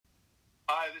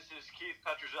Hi, this is Keith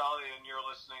Petruzzelli, and you're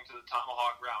listening to the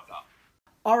Tomahawk Roundup.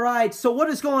 All right, so what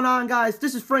is going on, guys?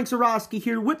 This is Frank Zarowski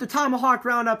here with the Tomahawk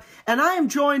Roundup, and I am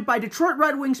joined by Detroit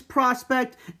Red Wings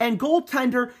prospect and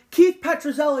goaltender Keith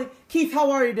Petruzzelli. Keith,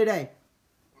 how are you today?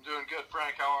 I'm doing good,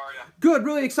 Frank. How are you? Good,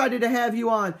 really excited to have you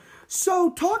on.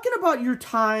 So, talking about your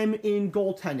time in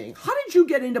goaltending, how did you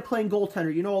get into playing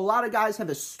goaltender? You know, a lot of guys have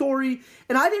a story,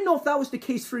 and I didn't know if that was the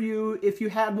case for you, if you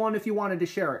had one, if you wanted to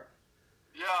share it.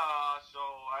 Yeah, so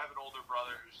I have an older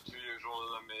brother who's 2 years older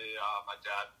than me. My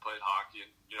dad played hockey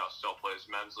and, still plays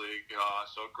men's league.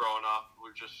 So growing up,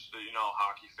 we're just,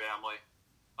 hockey family.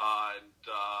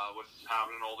 With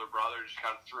having an older brother, just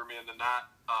kind of threw me into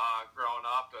that growing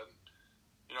up. And,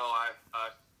 I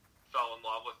fell in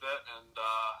love with it and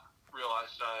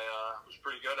realized I was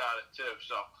pretty good at it too.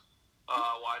 So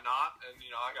why not? And,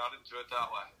 I got into it that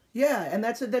way. Yeah, and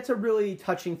that's a really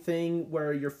touching thing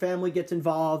where your family gets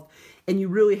involved and you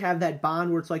really have that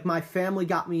bond where it's like my family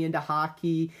got me into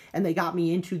hockey and they got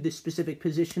me into the specific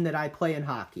position that I play in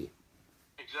hockey.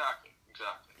 Exactly.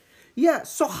 Yeah,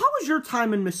 so how was your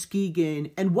time in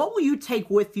Muskegon, and what will you take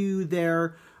with you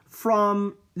there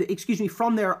from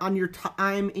there on your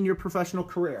time in your professional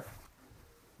career?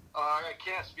 I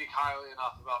can't speak highly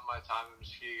enough about my time in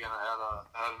Muskegon. I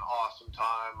had an awesome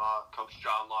time. Coach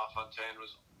John LaFontaine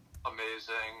was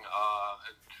amazing.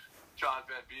 And John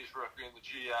Van Beesbrook being the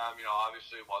GM,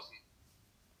 obviously it wasn't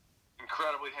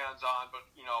incredibly hands-on, but,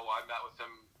 I met with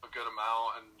him a good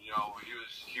amount, and,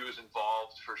 he was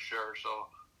involved for sure. So,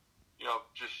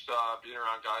 just being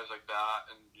around guys like that,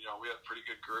 and, we had a pretty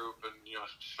good group, and,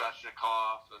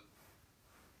 Svechnikov, and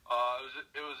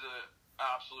it was an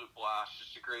absolute blast.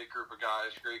 Just a great group of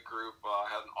guys, great group. I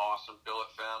had an awesome billet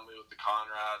family with the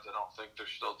Conrads. I don't think they're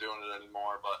still doing it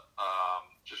anymore, but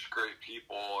just great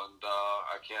people, and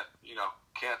I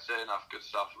can't say enough good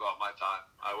stuff about my time.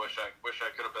 I wish I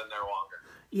could have been there longer.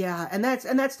 Yeah, and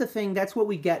that's the thing. That's what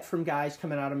we get from guys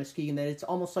coming out of Muskegon, that it's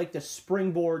almost like the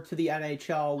springboard to the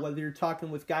NHL, whether you're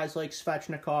talking with guys like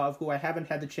Svechnikov, who I haven't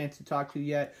had the chance to talk to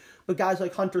yet, but guys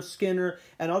like Hunter Skinner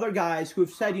and other guys who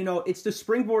have said, it's the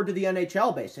springboard to the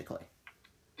NHL, basically.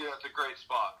 Yeah, it's a great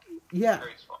spot. Yeah.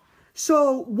 Great spot.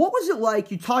 So, what was it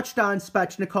like? You touched on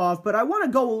Svechnikov, but I want to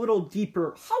go a little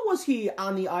deeper. How was he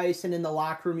on the ice and in the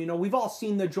locker room? We've all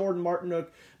seen the Jordan Martinook,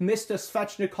 Mr.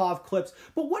 Svechnikov clips,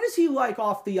 but what is he like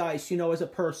off the ice, as a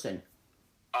person?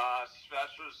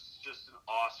 Svech was just an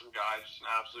awesome guy, just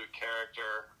an absolute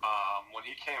character. When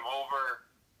he came over,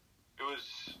 it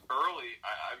was early.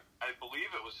 I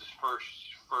believe it was his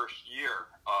first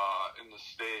year in the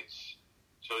States,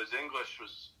 so his English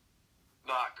was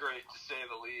not great, to say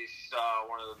the least.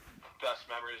 One of the best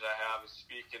memories I have is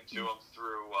speaking to him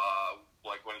through,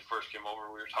 when he first came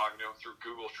over, we were talking to him through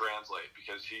Google Translate,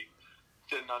 because he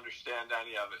didn't understand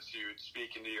any of it. So you would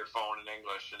speak into your phone in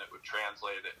English, and it would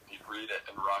translate it, and he'd read it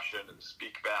in Russian and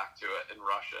speak back to it in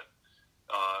Russian,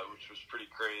 which was pretty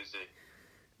crazy.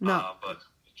 No. But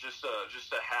just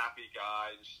a happy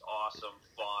guy, just awesome,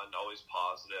 fun, always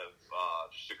positive,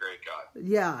 just a great guy.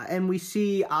 Yeah, and we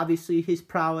see, obviously, his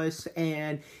prowess,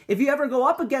 and if you ever go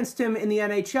up against him in the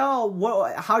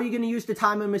NHL, how are you going to use the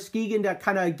time in Muskegon to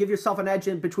kind of give yourself an edge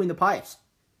in between the pipes?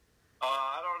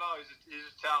 I don't know. He's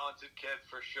a talented kid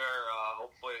for sure.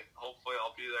 Hopefully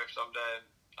I'll be there someday,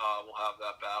 and we'll have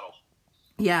that battle.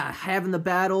 Yeah, having the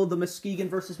battle, the Muskegon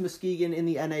versus Muskegon in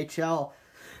the NHL.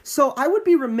 So I would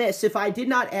be remiss if I did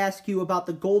not ask you about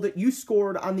the goal that you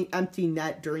scored on the empty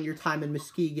net during your time in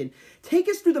Muskegon. Take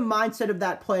us through the mindset of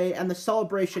that play and the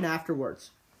celebration afterwards.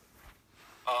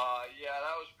 Yeah,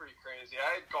 that was pretty crazy.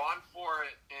 I had gone for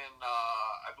it in,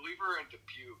 I believe we were in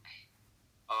Dubuque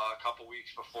a couple weeks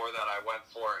before that. I went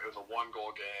for it. It was a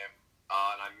one-goal game,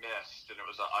 and I missed, and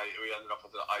we ended up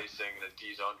with an icing and a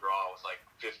D-zone draw with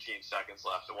 15 seconds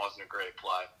left. It wasn't a great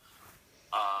play.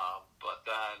 But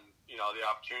then, the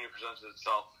opportunity presented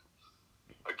itself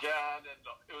again, and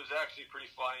it was actually pretty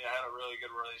funny. I had a really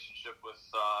good relationship with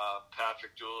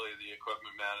Patrick Dooley, the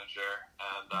equipment manager,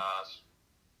 and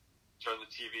during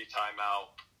the TV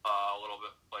timeout a little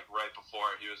bit, right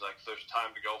before it, he was like, "There's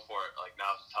time to go for it.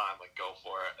 Now's the time. Go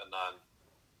for it." And then,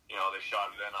 they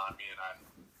shot it in on me, and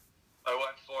I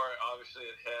went for it. Obviously,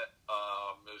 it hit.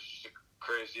 It was just a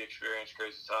crazy experience,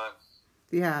 crazy time.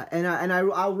 Yeah, and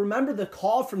I'll remember the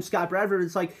call from Scott Bradford.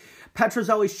 It's like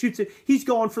Petruzzelli shoots it. He's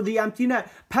going for the empty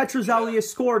net. Petruzzelli has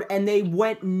scored, and they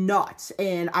went nuts.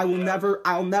 And I'll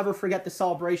never forget the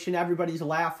celebration. Everybody's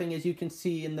laughing, as you can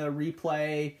see in the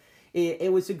replay.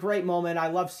 It was a great moment. I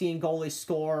love seeing goalies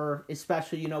score,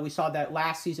 especially, we saw that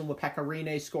last season with Pekka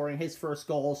Rinne scoring his first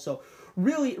goal. So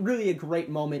really, really a great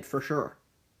moment for sure.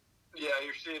 Yeah,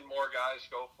 you're seeing more guys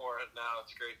go for it now.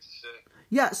 It's great to see.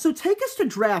 Yeah, so take us to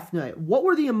draft night. What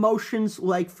were the emotions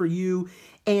like for you,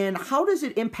 and how does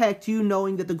it impact you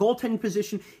knowing that the goaltending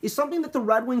position is something that the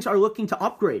Red Wings are looking to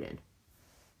upgrade in?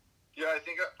 Yeah, I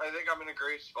think I'm in a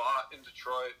great spot in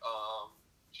Detroit.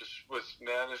 Just with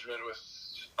management, with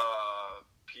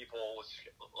people, with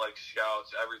like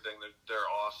scouts, everything. They're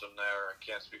awesome there. I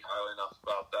can't speak highly enough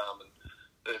about them, and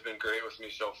they've been great with me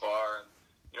so far. And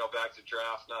back to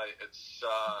draft night, it's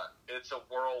a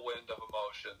whirlwind of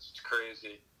emotions. It's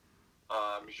crazy.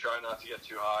 You try not to get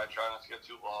too high, try not to get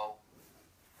too low.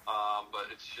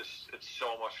 But it's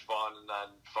so much fun. And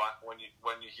then when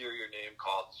you hear your name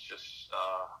called, it's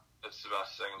the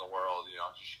best thing in the world.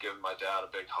 Just giving my dad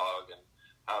a big hug and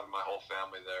having my whole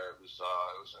family there. It was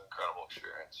an incredible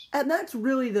experience. And that's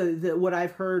really the what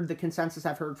I've heard, the consensus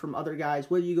I've heard from other guys,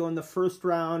 whether you go in the first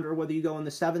round or whether you go in the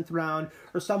 7th round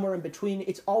or somewhere in between,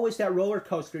 it's always that roller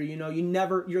coaster.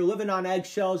 You're living on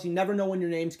eggshells. You never know when your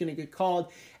name's going to get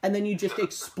called, and then you just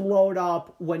explode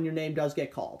up when your name does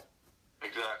get called.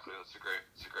 Exactly. That's a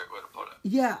great way to put it.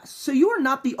 Yeah, so you are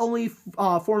not the only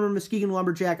former Muskegon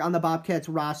Lumberjack on the Bobcats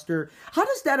roster. How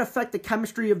does that affect the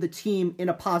chemistry of the team in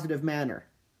a positive manner?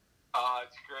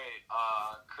 It's great.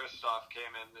 Kristoff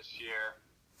came in this year.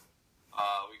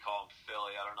 We call him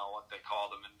Philly. I don't know what they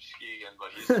called him in Muskegon,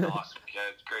 but he's an awesome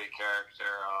kid. Great character.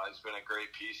 He's been a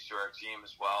great piece to our team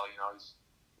as well.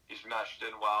 He's meshed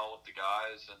in well with the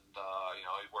guys, and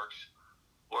he works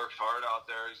hard out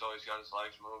there. He's always got his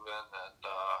legs moving, and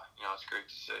it's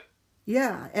great to see.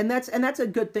 Yeah, and that's a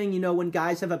good thing, when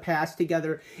guys have a pass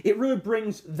together. It really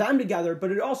brings them together, but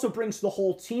it also brings the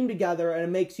whole team together, and it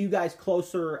makes you guys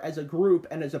closer as a group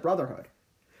and as a brotherhood.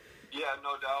 Yeah,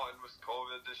 no doubt. And with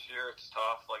COVID this year, it's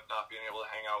tough, not being able to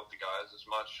hang out with the guys as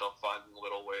much. So finding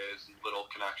little ways and little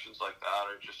connections like that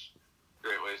are just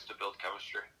great ways to build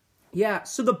chemistry. Yeah,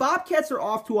 so the Bobcats are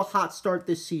off to a hot start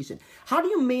this season. How do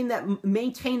you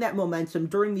maintain that momentum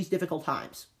during these difficult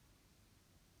times?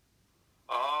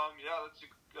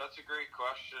 That's a great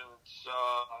question. It's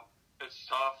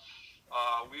tough.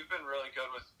 We've been really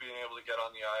good with being able to get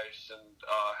on the ice and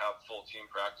have full team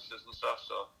practices and stuff.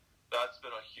 So that's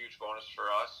been a huge bonus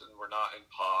for us. And we're not in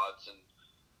pods and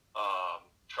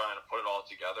trying to put it all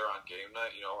together on game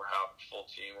night. We're having full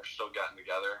team. We're still getting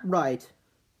together. Right.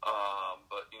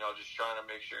 But just trying to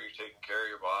make sure you're taking care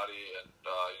of your body. And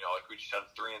we just had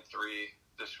 3-3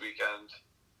 this weekend.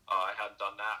 I hadn't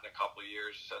done that in a couple of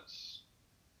years since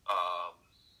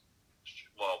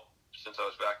I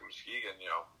was back in Muskegon.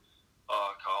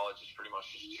 College is pretty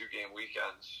much just 2-game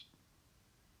weekends.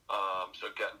 So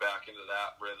getting back into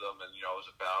that rhythm, and it was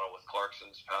a battle with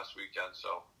Clarkson's past weekend.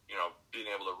 So being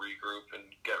able to regroup and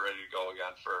get ready to go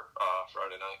again for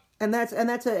Friday night. And that's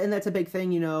a big thing.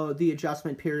 The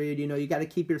adjustment period. You got to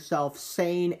keep yourself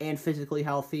sane and physically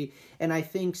healthy. And I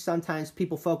think sometimes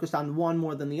people focus on one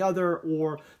more than the other,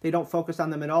 or they don't focus on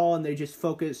them at all, and they just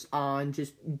focus on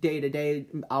just day to day,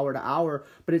 hour to hour.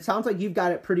 But it sounds like you've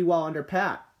got it pretty well under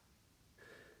pat.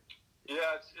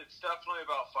 Yeah, it's definitely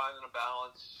about finding a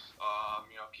balance.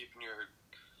 Keeping yourself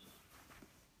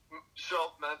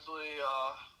mentally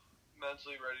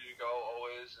ready to go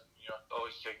always, and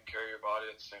always taking care of your body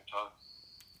at the same time.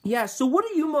 Yeah. So, what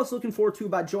are you most looking forward to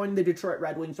about joining the Detroit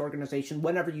Red Wings organization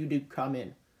whenever you do come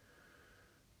in?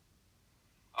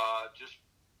 Just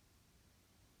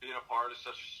being a part of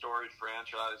such a storied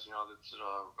franchise. It's an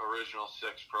original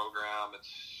 6 program.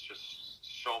 It's just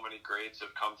so many greats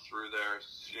have come through there.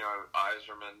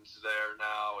 Yzerman's there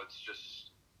now. It's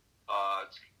just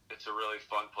it's a really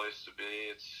fun place to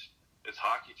be. It's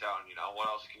Hockey Town, What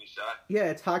else can you say?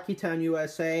 Yeah, it's Hockey Town,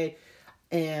 USA,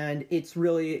 and it's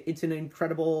an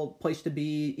incredible place to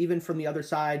be. Even from the other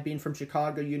side, being from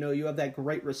Chicago, you have that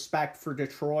great respect for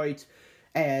Detroit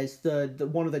as the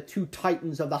one of the 2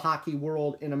 titans of the hockey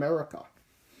world in America.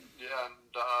 Yeah, and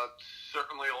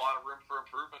certainly a lot of room for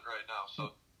improvement right now.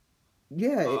 So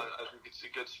yeah, I think it's a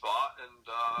good spot, and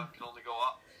can only go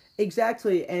up.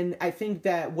 Exactly, and I think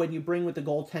that when you bring with the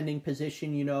goaltending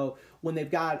position, when they've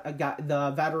got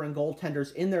the veteran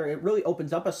goaltenders in there, it really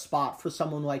opens up a spot for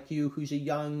someone like you who's a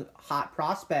young, hot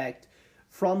prospect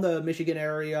from the Michigan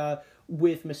area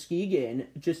with Muskegon,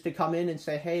 just to come in and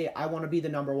say, hey, I want to be the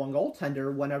number 1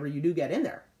 goaltender whenever you do get in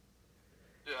there.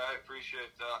 Yeah, I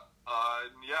appreciate that. I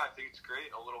think it's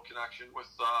great, a little connection with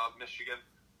Michigan.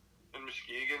 In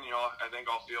Muskegan, I think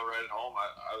I'll feel right at home.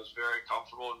 I was very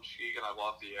comfortable in Muskegon. I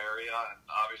love the area, and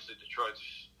obviously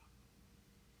Detroit's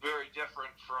very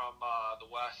different from the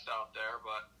West out there,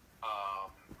 but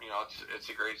it's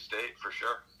a great state for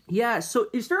sure. Yeah. So,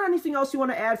 is there anything else you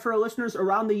want to add for our listeners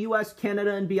around the U.S.,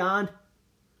 Canada, and beyond?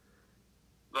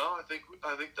 No, I think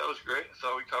that was great. I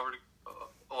thought we covered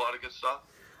a lot of good stuff.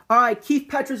 All right, Keith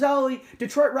Petruzzelli,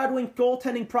 Detroit Red Wings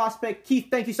goaltending prospect. Keith,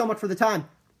 thank you so much for the time.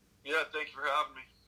 Yeah, thank you for having me.